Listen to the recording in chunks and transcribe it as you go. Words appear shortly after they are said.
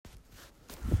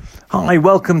Hi,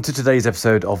 welcome to today's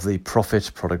episode of the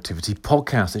Profit Productivity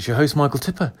Podcast. It's your host, Michael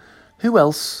Tipper. Who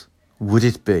else would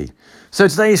it be? So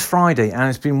today is Friday, and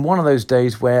it's been one of those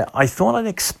days where I thought I'd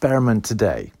experiment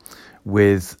today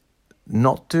with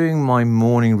not doing my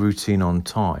morning routine on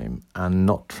time and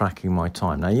not tracking my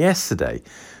time. Now, yesterday,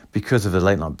 because of the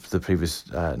late night the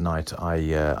previous night,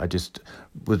 I just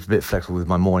was a bit flexible with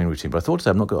my morning routine. But I thought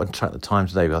today, I'm not going to track the time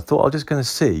today, but I thought I was just going to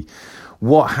see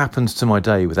what happens to my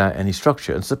day without any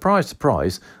structure. And surprise,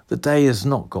 surprise, the day has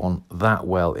not gone that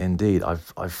well indeed.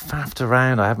 I've faffed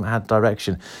around, I haven't had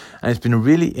direction. And it's been a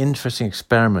really interesting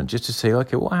experiment just to see,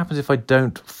 okay, what happens if I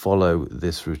don't follow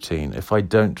this routine, if I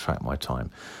don't track my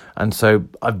time? And so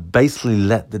I've basically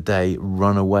let the day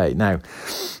run away. Now,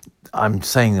 I'm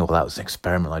saying, well, that was an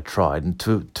experiment I tried, and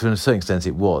to a certain extent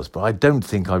it was, but I don't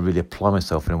think I really apply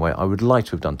myself in a way I would like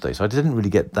to have done today. So I didn't really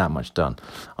get that much done.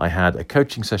 I had a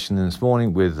coaching session this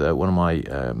morning with one of my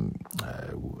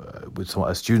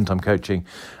a student I'm coaching,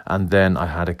 and then I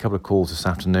had a couple of calls this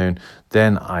afternoon.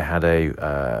 Then I had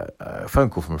a phone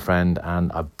call from a friend,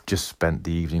 and I've just spent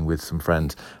the evening with some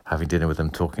friends, having dinner with them,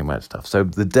 talking about stuff. So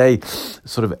the day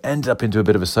sort of ended up into a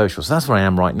bit of a social. So that's where I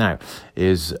am right now.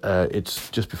 It's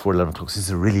just before 11 o'clock. This is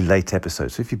a really late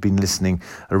episode. So if you've been listening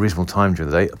at a reasonable time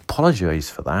during the day, apologise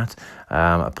for that.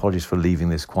 Apologies for leaving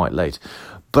this quite late.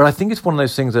 But I think it's one of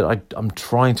those things that I'm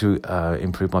trying to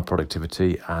improve my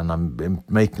productivity, and I'm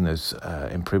making those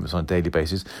improvements on a daily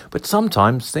basis. But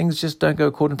sometimes things just don't go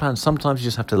according to plan. Sometimes you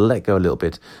just have to let go a little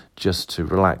bit just to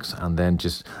relax and then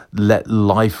just let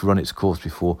life run its course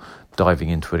before diving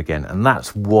into it again. And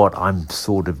that's what I'm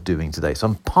sort of doing today. So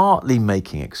I'm partly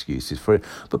making excuses for it,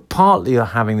 but partly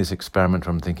having this experiment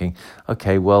where I'm thinking,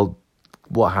 okay, well,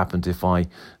 what happens if I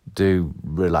do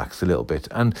relax a little bit?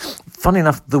 And funny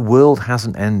enough, the world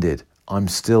hasn't ended. I'm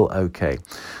still okay.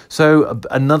 So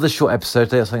another short episode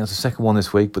today. I think that's the second one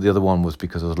this week, but the other one was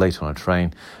because I was late on a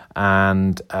train.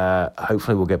 And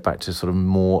hopefully we'll get back to sort of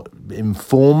more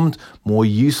informed, more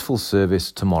useful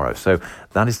service tomorrow. So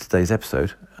that is today's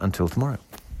episode. Until tomorrow.